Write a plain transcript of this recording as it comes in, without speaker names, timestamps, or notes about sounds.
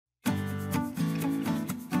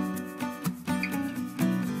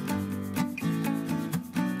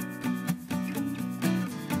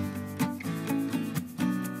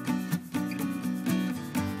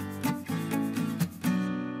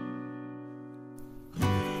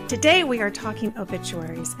Today we are talking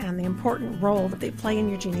obituaries and the important role that they play in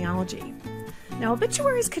your genealogy. Now,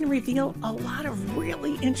 obituaries can reveal a lot of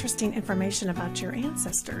really interesting information about your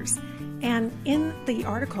ancestors. And in the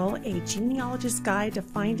article, A Genealogist's Guide to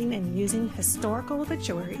Finding and Using Historical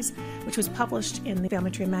Obituaries, which was published in the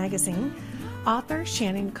Family Tree magazine, author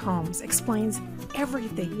Shannon Combs explains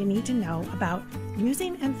everything you need to know about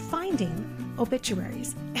using and finding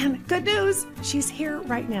obituaries. And good news, she's here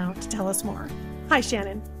right now to tell us more. Hi,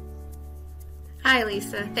 Shannon. Hi,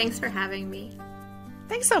 Lisa. Thanks for having me.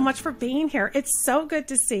 Thanks so much for being here. It's so good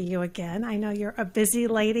to see you again. I know you're a busy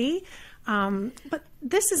lady, but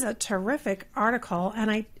this is a terrific article, and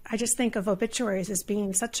I just think of obituaries as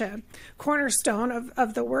being such a cornerstone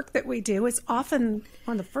of the work that we do. It's often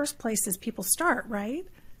one of the first places people start, right?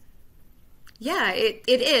 Yeah, it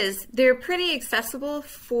is. They're pretty accessible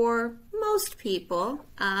for most people.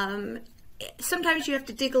 Sometimes you have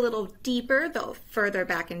to dig a little deeper, the further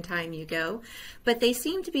back in time you go, but they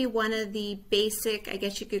seem to be one of the basic, I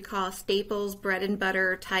guess you could call staples, bread and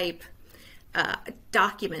butter type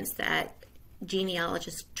documents that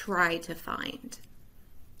genealogists try to find.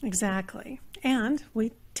 Exactly. And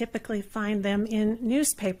we typically find them in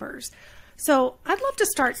newspapers. So I'd love to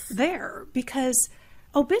start there because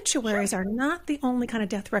obituaries are not the only kind of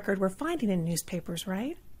death record we're finding in newspapers,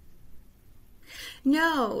 right?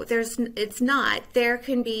 No, it's not. There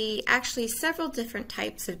can be actually several different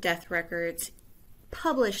types of death records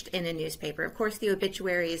published in a newspaper. Of course, the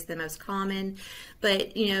obituary is the most common,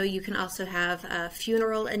 but you can also have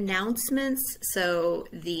funeral announcements. So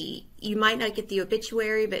you might not get the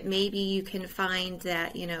obituary, but maybe you can find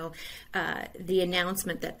that the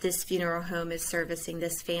announcement that this funeral home is servicing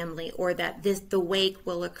this family, or that the wake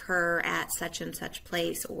will occur at such and such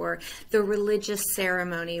place, or the religious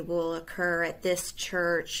ceremony will occur at this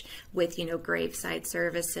church with graveside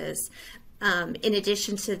services. In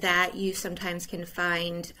addition to that, you sometimes can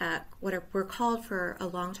find were called for a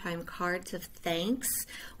long time cards of thanks,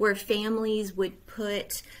 where families would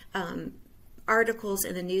put articles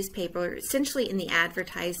in the newspaper, essentially in the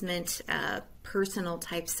advertisement, personal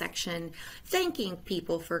type section, thanking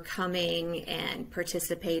people for coming and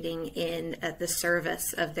participating in the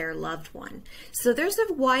service of their loved one. So there's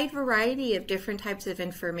a wide variety of different types of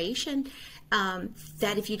information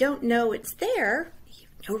that if you don't know it's there,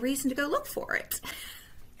 no reason to go look for it.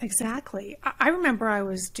 Exactly. I remember I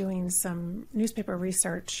was doing some newspaper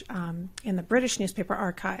research in the British newspaper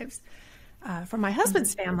archives for my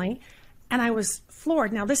husband's family, and I was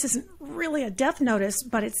floored. Now, this isn't really a death notice,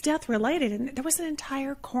 but it's death related, and there was an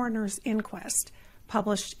entire coroner's inquest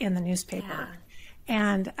published in the newspaper. Yeah.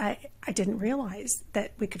 And I didn't realize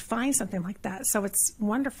that we could find something like that. So it's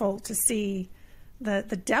wonderful to see the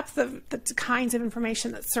depth of the kinds of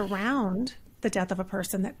information that surround the death of a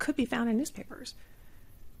person that could be found in newspapers.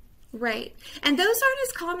 Right. And those aren't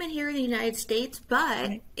as common here in the United States, but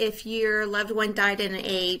right. If your loved one died in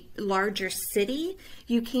a larger city,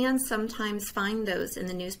 you can sometimes find those in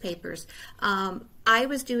the newspapers. I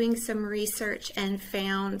was doing some research and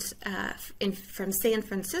found from San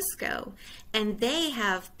Francisco, and they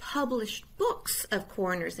have published books of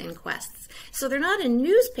coroner's inquests. So they're not in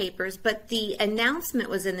newspapers, but the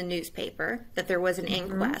announcement was in the newspaper that there was an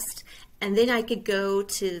inquest. And then I could go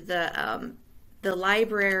to the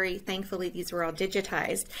library, thankfully these were all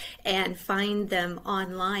digitized, and find them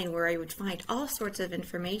online, where I would find all sorts of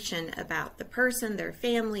information about the person, their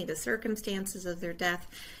family, the circumstances of their death.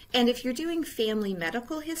 And if you're doing family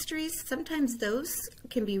medical histories, sometimes those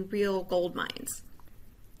can be real gold mines.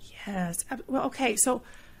 Yes. Well, okay, so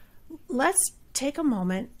let's take a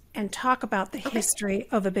moment and talk about the history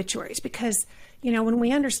of obituaries, because when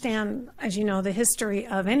we understand, as you know, the history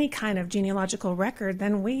of any kind of genealogical record,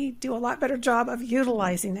 then we do a lot better job of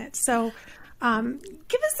utilizing it. So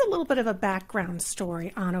give us a little bit of a background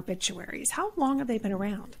story on obituaries. How long have they been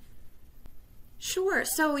around? Sure.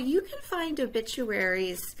 So you can find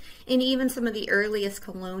obituaries in even some of the earliest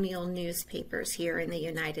colonial newspapers here in the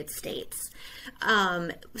United States.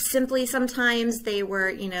 Simply, sometimes they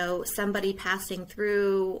were, somebody passing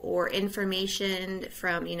through, or information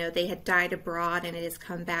from, they had died abroad and it has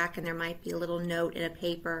come back, and there might be a little note in a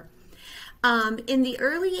paper. In the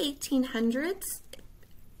early 1800s,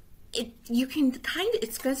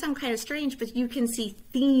 it's going to sound kind of strange, but you can see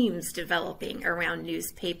themes developing around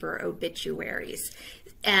newspaper obituaries.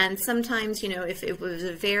 And sometimes, if it was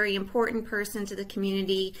a very important person to the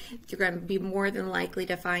community, you're going to be more than likely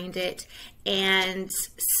to find it. And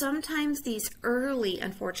sometimes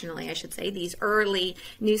unfortunately, I should say, these early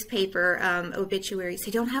newspaper obituaries,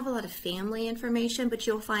 they don't have a lot of family information, but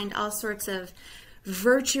you'll find all sorts of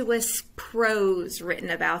virtuous prose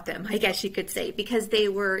written about them, I guess you could say, because they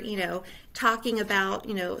were, talking about,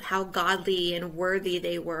 how godly and worthy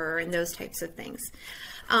they were and those types of things.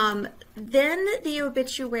 Then the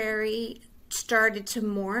obituary started to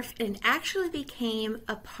morph and actually became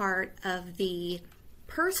a part of the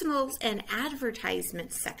personals and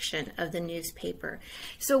advertisements section of the newspaper.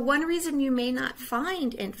 So one reason you may not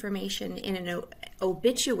find information in an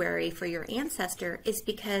obituary for your ancestor is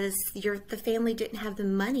because the family didn't have the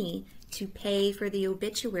money to pay for the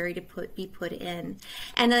obituary to be put in.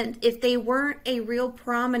 And if they weren't a real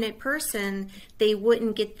prominent person, they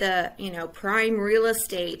wouldn't get the, prime real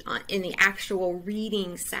estate in the actual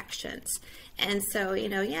reading sections. And so,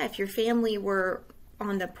 if your family were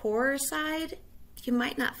on the poorer side, you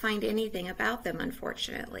might not find anything about them,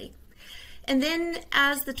 unfortunately. And then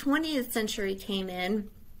as the 20th century came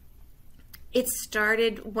in, it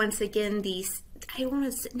started once again I want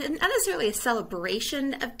to say, not necessarily a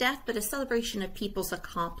celebration of death, but a celebration of people's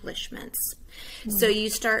accomplishments. So you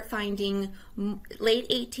start finding late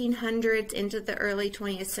 1800s into the early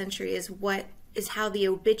 20th century is how the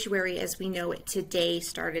obituary as we know it today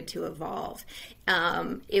started to evolve.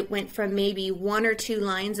 It went from maybe 1 or 2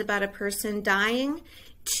 lines about a person dying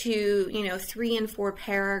to, 3 and 4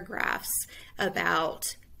 paragraphs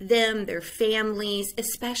about them, their families,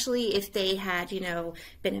 especially if they had,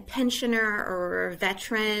 been a pensioner or a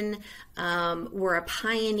veteran, were a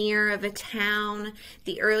pioneer of a town.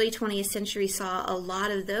 The early 20th century saw a lot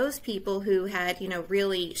of those people who had,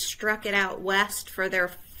 really struck it out west for their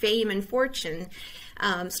fame and fortune,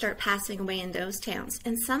 start passing away in those towns.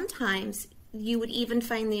 And sometimes you would even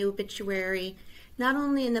find the obituary not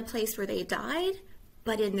only in the place where they died,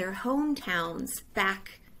 but in their hometowns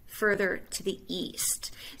back further to the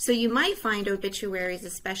east. So you might find obituaries,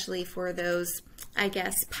 especially for those, I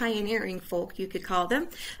guess, pioneering folk, you could call them,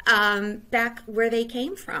 back where they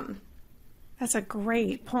came from. That's a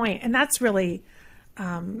great point. And that's really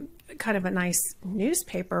kind of a nice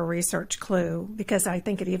newspaper research clue, because I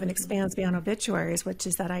think it even expands beyond obituaries, which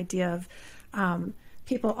is that idea of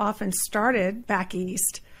people often started back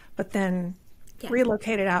east, but then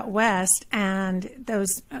relocated out west. And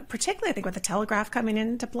those, particularly I think with the telegraph coming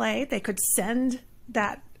into play, they could send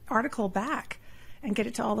that article back and get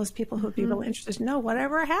it to all those people who would be really interested to know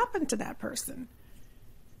whatever happened to that person.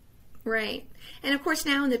 Right. And of course,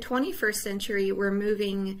 now in the 21st century, we're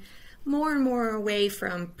moving more and more away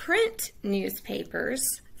from print newspapers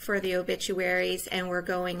for the obituaries, and we're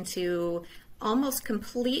going to almost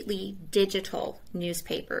completely digital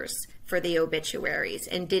newspapers for the obituaries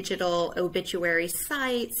and digital obituary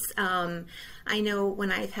sites. I know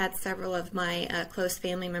when I've had several of my close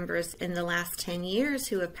family members in the last 10 years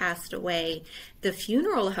who have passed away, the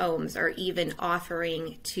funeral homes are even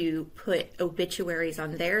offering to put obituaries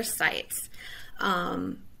on their sites.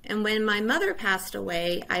 And when my mother passed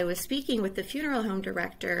away, I was speaking with the funeral home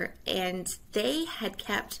director, and they had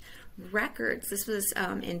kept records. This was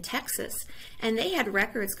in Texas, and they had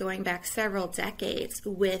records going back several decades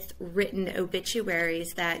with written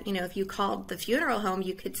obituaries that, if you called the funeral home,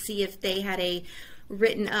 you could see if they had a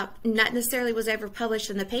written up, not necessarily was ever published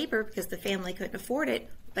in the paper because the family couldn't afford it,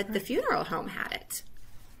 but the funeral home had it.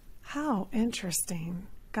 How interesting.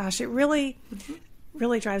 Gosh, it really,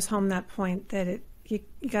 really drives home that point that you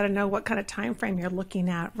got to know what kind of time frame you're looking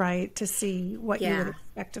at, right, to see what you would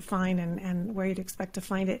expect to find and where you'd expect to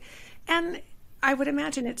find it. And I would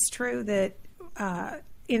imagine it's true that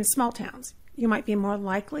in small towns, you might be more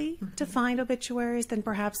likely to find obituaries than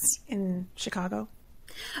perhaps in Chicago.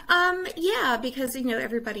 Yeah, because,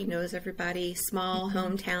 everybody knows everybody, small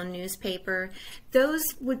hometown newspaper. Those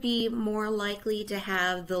would be more likely to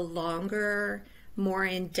have the longer, more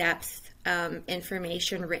in-depth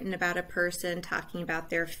information written about a person, talking about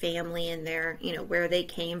their family and their, where they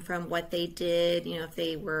came from, what they did, if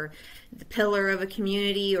they were the pillar of a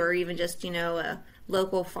community or even just, a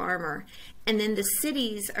local farmer. And then the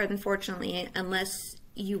cities are, unfortunately, unless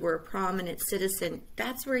you were a prominent citizen,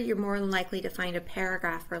 that's where you're more than likely to find a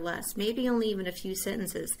paragraph or less, maybe only even a few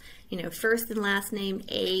sentences, first and last name,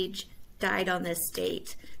 age, died on this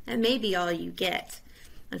date. That may be all you get,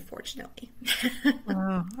 unfortunately.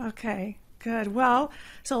 Oh, okay, good. Well,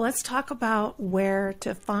 so let's talk about where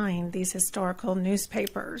to find these historical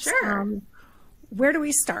newspapers. Sure. Where do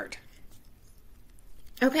we start?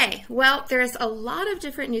 Okay, well, there's a lot of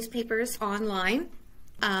different newspapers online.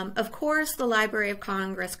 Of course, the Library of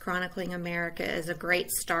Congress Chronicling America is a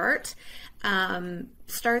great start.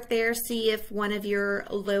 Start there, see if one of your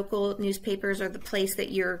local newspapers or the place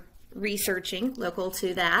that you're researching local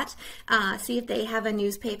to that, see if they have a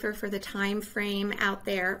newspaper for the time frame out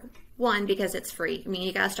there One, because it's free. I mean,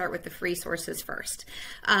 you got to start with the free sources first.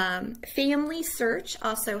 Family Search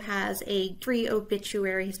also has a free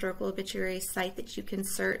obituary, historical obituary site that you can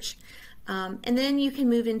search. And then you can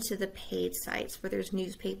move into the paid sites where there's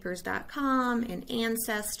newspapers.com and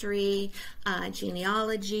Ancestry,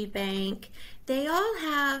 Genealogy Bank. They all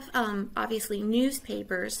have, obviously,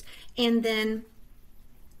 newspapers and then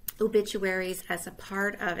obituaries as a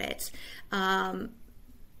part of it.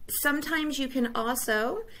 Sometimes you can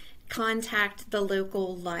also contact the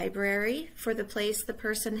local library for the place the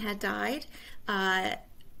person had died.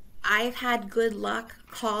 I've had good luck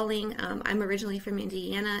calling, I'm originally from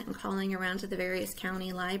Indiana, and calling around to the various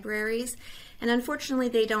county libraries. And unfortunately,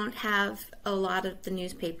 they don't have a lot of the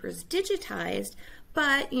newspapers digitized,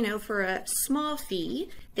 but, you know, for a small fee,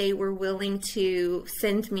 they were willing to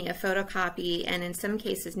send me a photocopy. And in some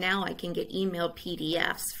cases now I can get emailed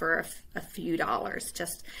PDFs for a few dollars.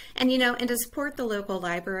 And, you know, and to support the local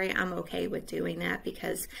library, I'm okay with doing that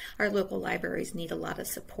because our local libraries need a lot of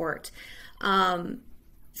support.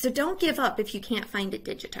 So don't give up if you can't find it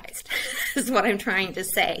digitized, is what I'm trying to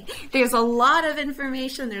say. There's a lot of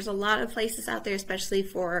information. There's a lot of places out there, especially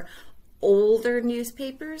for older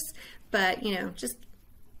newspapers. But, you know, just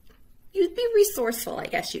you'd be resourceful, I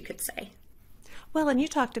guess you could say. Well, and you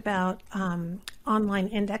talked about online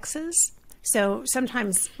indexes. So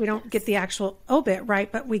sometimes we don't get the actual obit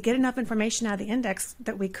right, but we get enough information out of the index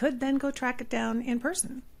that we could then go track it down in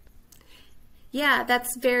person. Yeah,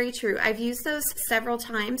 that's very true. I've used those several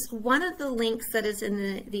times. One of the links that is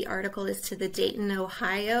in the article is to the Dayton,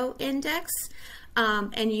 Ohio index.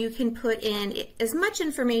 And you can put in as much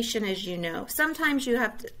information as you know. Sometimes you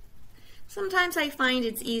have to, sometimes I find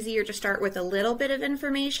it's easier to start with a little bit of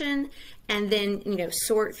information and then, you know,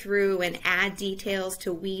 sort through and add details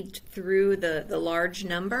to weed through the large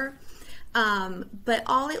number. But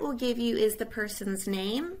all it will give you is the person's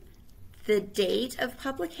name, the date of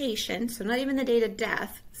publication, so not even the date of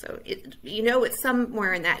death, so you know it's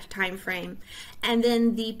somewhere in that time frame, and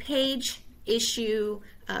then the page, issue,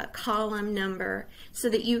 column number, so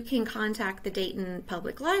that you can contact the Dayton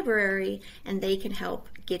Public Library and they can help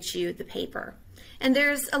get you the paper. And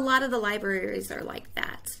there's a lot of the libraries are like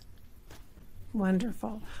that.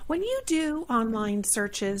 Wonderful. When you do online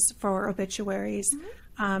searches for obituaries,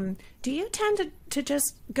 do you tend to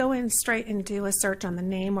just go in straight and do a search on the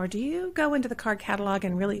name, or do you go into the card catalog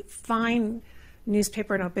and really find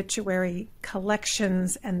newspaper and obituary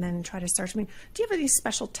collections and then try to search? I mean, do you have any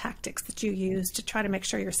special tactics that you use to try to make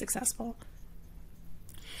sure you're successful?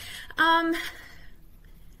 That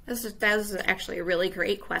was actually a really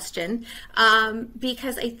great question,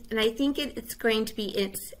 because I think it's going to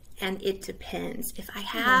be and it depends. If I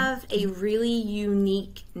have a really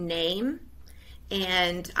unique name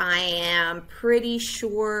and I am pretty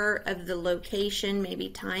sure of the location, maybe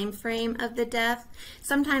time frame of the death,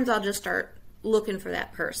 sometimes I'll just start looking for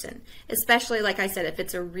that person, especially, like I said, if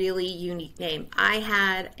it's a really unique name. I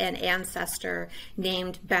had an ancestor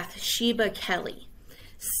named Bathsheba Kelly.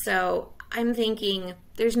 So I'm thinking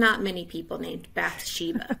there's not many people named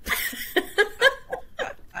Bathsheba.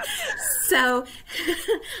 So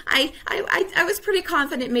I was pretty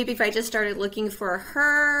confident maybe if I just started looking for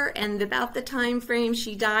her and about the time frame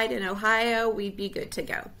she died in Ohio, we'd be good to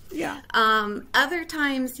go. Yeah. Other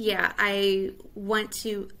times, yeah, I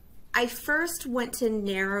first want to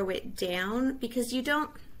narrow it down, because you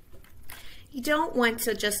don't want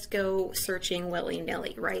to just go searching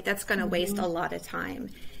willy-nilly, right? That's going to waste a lot of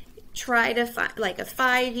time. Try to find like a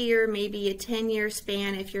 5-year, maybe a 10-year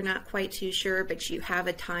span if you're not quite too sure, but you have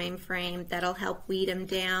a time frame that'll help weed them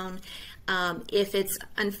down. If it's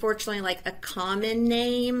unfortunately like a common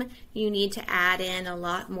name, you need to add in a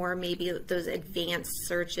lot more, maybe those advanced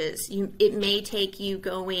searches. It may take you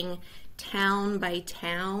going town by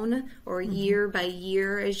town or year by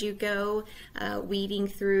year as you go, weeding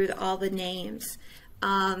through all the names.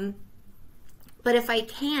 But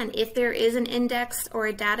if there is an index or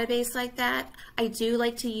a database like that, I do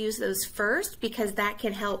like to use those first, because that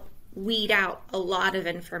can help weed out a lot of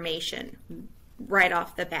information right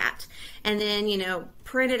off the bat. And then, you know,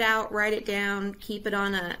 print it out, write it down, keep it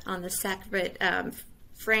on the separate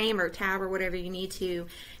frame or tab or whatever you need to,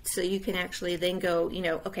 so you can actually then go, you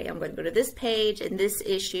know, okay, I'm going to go to this page and this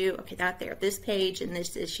issue, okay, that there, this page and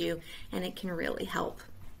this issue, and it can really help.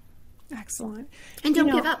 Excellent. And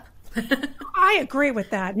don't give up. I agree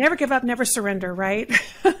with that. Never give up, never surrender, right?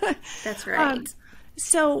 That's right.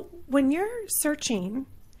 So when you're searching,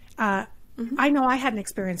 I know I had an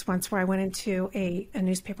experience once where I went into a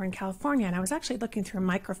newspaper in California, and I was actually looking through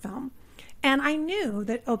microfilm. And I knew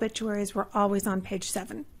that obituaries were always on page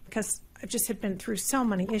 7, because I just had been through so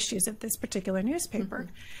many issues of this particular newspaper.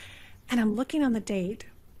 And I'm looking on the date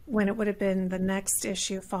when it would have been the next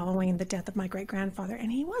issue following the death of my great-grandfather,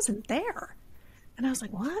 and he wasn't there. And I was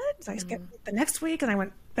like, what? So I skipped the next week, and I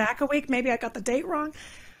went back a week. Maybe I got the date wrong.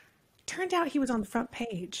 Turned out he was on the front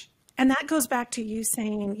page. And that goes back to you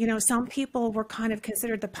saying, you know, some people were kind of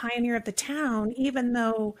considered the pioneer of the town, even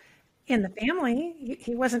though in the family,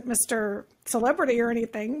 he wasn't Mr. Celebrity or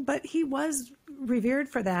anything, but he was revered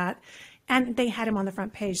for that. And they had him on the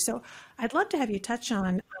front page. So I'd love to have you touch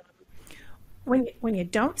on when you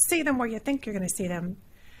don't see them where you think you're going to see them,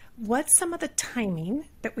 what's some of the timing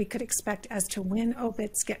that we could expect as to when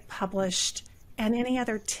obits get published, and any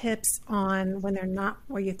other tips on when they're not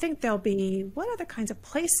where you think they'll be? What other kinds of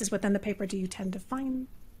places within the paper do you tend to find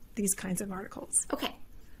these kinds of articles? Okay.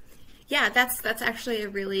 Yeah, that's actually a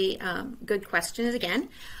really good question again.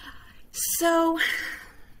 So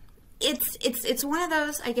it's one of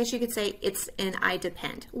those, I guess you could say it's an I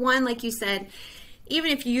depend. One, like you said,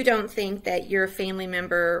 even if you don't think that your family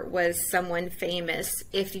member was someone famous,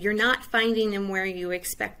 if you're not finding them where you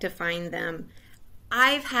expect to find them,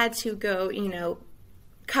 I've had to go, you know,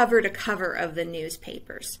 cover to cover of the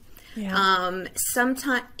newspapers. Yeah.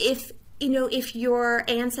 Sometimes if your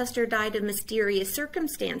ancestor died of mysterious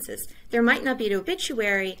circumstances, there might not be an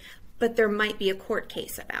obituary, but there might be a court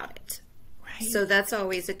case about it. Right. So that's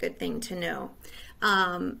always a good thing to know.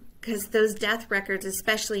 Because those death records,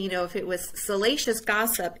 especially, you know, if it was salacious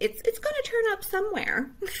gossip, it's going to turn up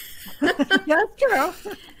somewhere. That's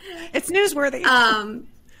true. It's newsworthy.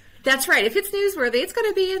 That's right. If it's newsworthy, it's going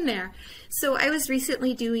to be in there. So I was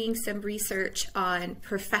recently doing some research on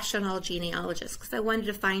professional genealogists because I wanted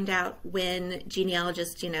to find out when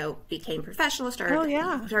genealogists, you know, became professional, started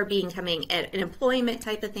becoming an employment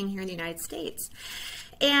type of thing here in the United States.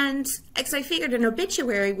 And because I figured an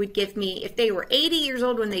obituary would give me, if they were 80 years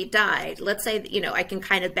old when they died, let's say, you know, I can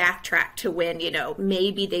kind of backtrack to when, you know,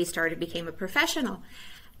 maybe they became a professional.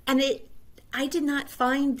 And I did not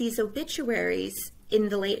find these obituaries in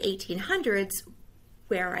the late 1800s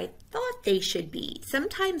where I thought they should be.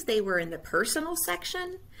 Sometimes they were in the personal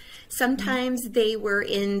section. Sometimes they were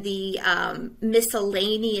in the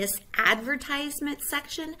miscellaneous advertisement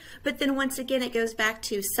section. But then once again, it goes back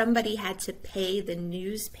to somebody had to pay the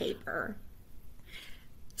newspaper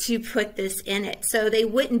to put this in it. So they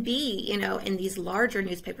wouldn't be, you know, in these larger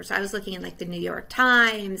newspapers. I was looking at like the New York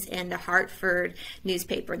Times and the Hartford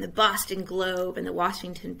newspaper and the Boston Globe and the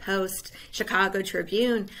Washington Post, Chicago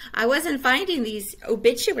Tribune. I wasn't finding these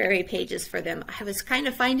obituary pages for them. I was kind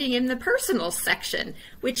of finding in the personal section,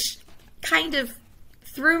 which kind of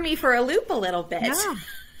threw me for a loop a little bit. Yeah.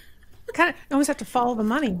 Kind of almost have to follow the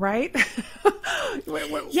money, right?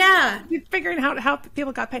 Yeah. You're figuring out how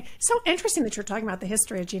people got paid. So interesting that you're talking about the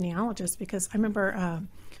history of genealogists, because I remember it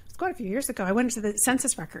was quite a few years ago, I went into the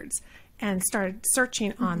census records and started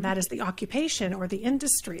searching on that as the occupation or the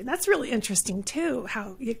industry. And that's really interesting too,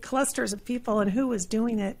 how you get clusters of people and who was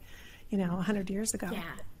doing it, you know, 100 years ago. Yeah.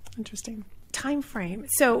 Interesting. Time frame.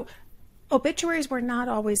 So obituaries were not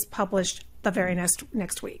always published the very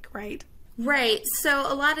next week, right? Right.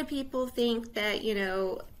 So a lot of people think that, you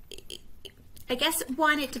know, I guess,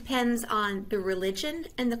 one, it depends on the religion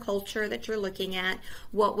and the culture that you're looking at,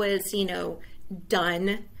 what was, you know,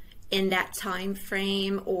 done in that time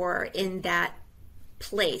frame or in that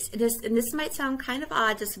place. And this might sound kind of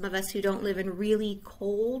odd to some of us who don't live in really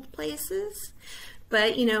cold places,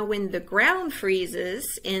 but, you know, when the ground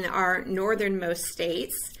freezes in our northernmost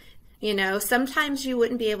states, you know, sometimes you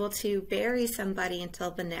wouldn't be able to bury somebody until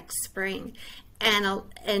the next spring.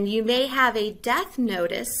 And you may have a death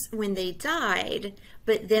notice when they died,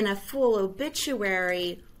 but then a full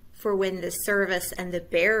obituary for when the service and the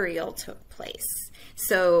burial took place.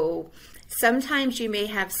 So sometimes you may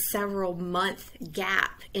have several month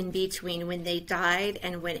gap in between when they died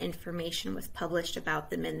and when information was published about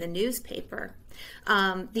them in the newspaper.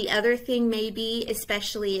 The other thing may be,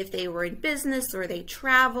 especially if they were in business or they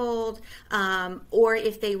traveled, or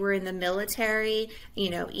if they were in the military, you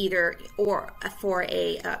know, either or for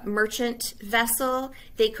a merchant vessel,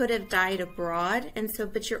 they could have died abroad. And so,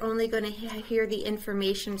 but you're only going to hear the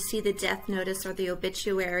information, see the death notice or the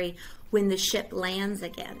obituary when the ship lands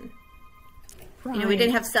again. Right. You know, we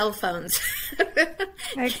didn't have cell phones.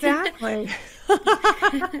 Exactly.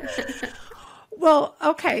 Well,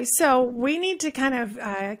 okay, so we need to kind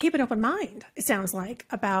of keep an open mind, it sounds like,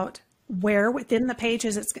 about where within the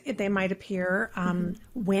pages they might appear,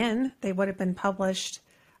 when they would have been published,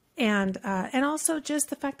 and also just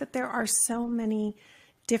the fact that there are so many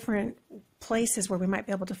different places where we might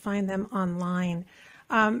be able to find them online.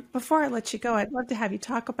 Before I let you go, I'd love to have you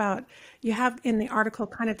talk about, you have in the article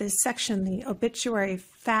kind of this section, the obituary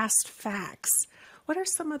fast facts. what are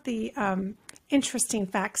some of the interesting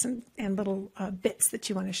facts and little bits that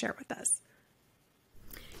you want to share with us?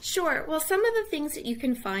 Sure. Well, some of the things that you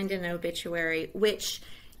can find in an obituary, which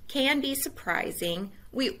can be surprising,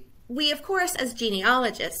 we of course, as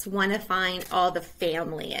genealogists, want to find all the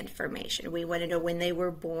family information. We want to know when they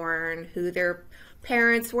were born, who their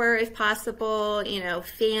parents were, if possible,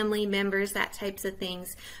 family members, that types of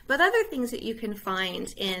things. But other things that you can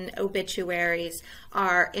find in obituaries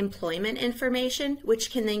are employment information,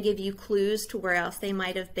 which can then give you clues to where else they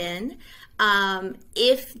might have been.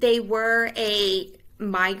 If they were a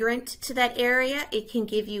migrant to that area, it can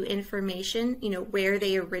give you information, where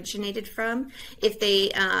they originated from. If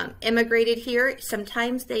they immigrated here,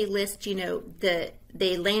 sometimes they list,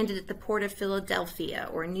 they landed at the port of Philadelphia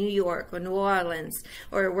or New York or New Orleans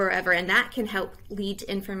or wherever, and that can help lead to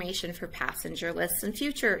information for passenger lists and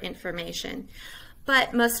future information.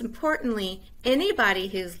 But most importantly, anybody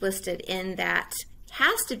who's listed in that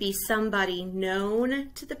has to be somebody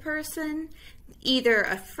known to the person, either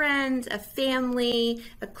a friend, a family,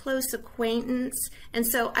 a close acquaintance. And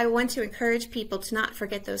so I want to encourage people to not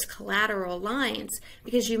forget those collateral lines,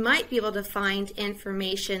 because you might be able to find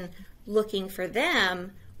information looking for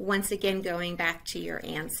them, once again going back to your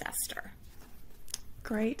ancestor.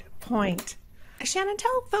 Great point. Shannon,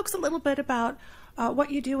 tell folks a little bit about what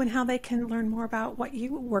you do and how they can learn more about what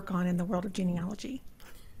you work on in the world of genealogy.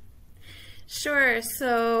 Sure.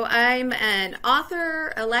 So I'm an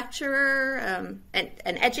author, a lecturer,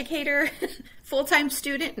 an educator, full-time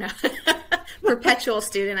student, no, perpetual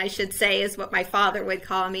student, I should say, is what my father would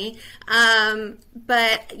call me.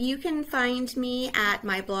 But you can find me at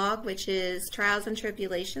my blog, which is Trials and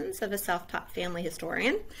Tribulations of a Self-Taught Family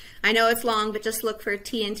Historian. I know it's long, but just look for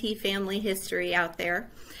TNT Family History out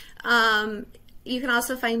there. You can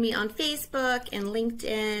also find me on Facebook and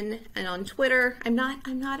LinkedIn and on Twitter. I'm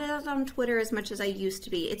not out on Twitter as much as I used to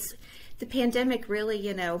be. It's the pandemic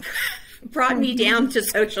really, brought me down to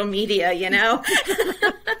social media,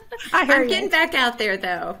 I'm getting back out there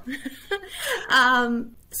though.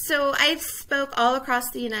 So I've spoke all across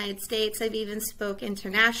the United States. I've even spoke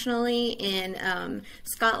internationally in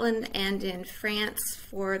Scotland and in France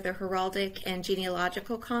for the Heraldic and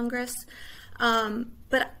Genealogical Congress.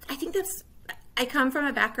 But I think I come from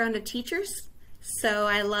a background of teachers, so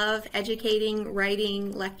I love educating,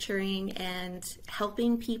 writing, lecturing, and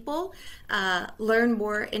helping people learn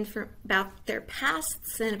more about their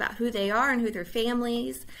pasts and about who they are and who their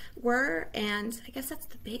families were. And I guess that's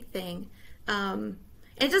the big thing.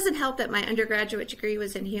 It doesn't help that my undergraduate degree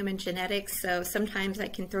was in human genetics, so sometimes I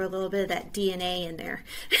can throw a little bit of that DNA in there.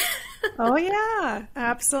 Oh, yeah,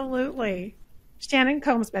 absolutely. Shannon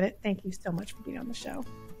Combs-Bennett, thank you so much for being on the show.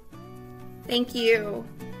 Thank you.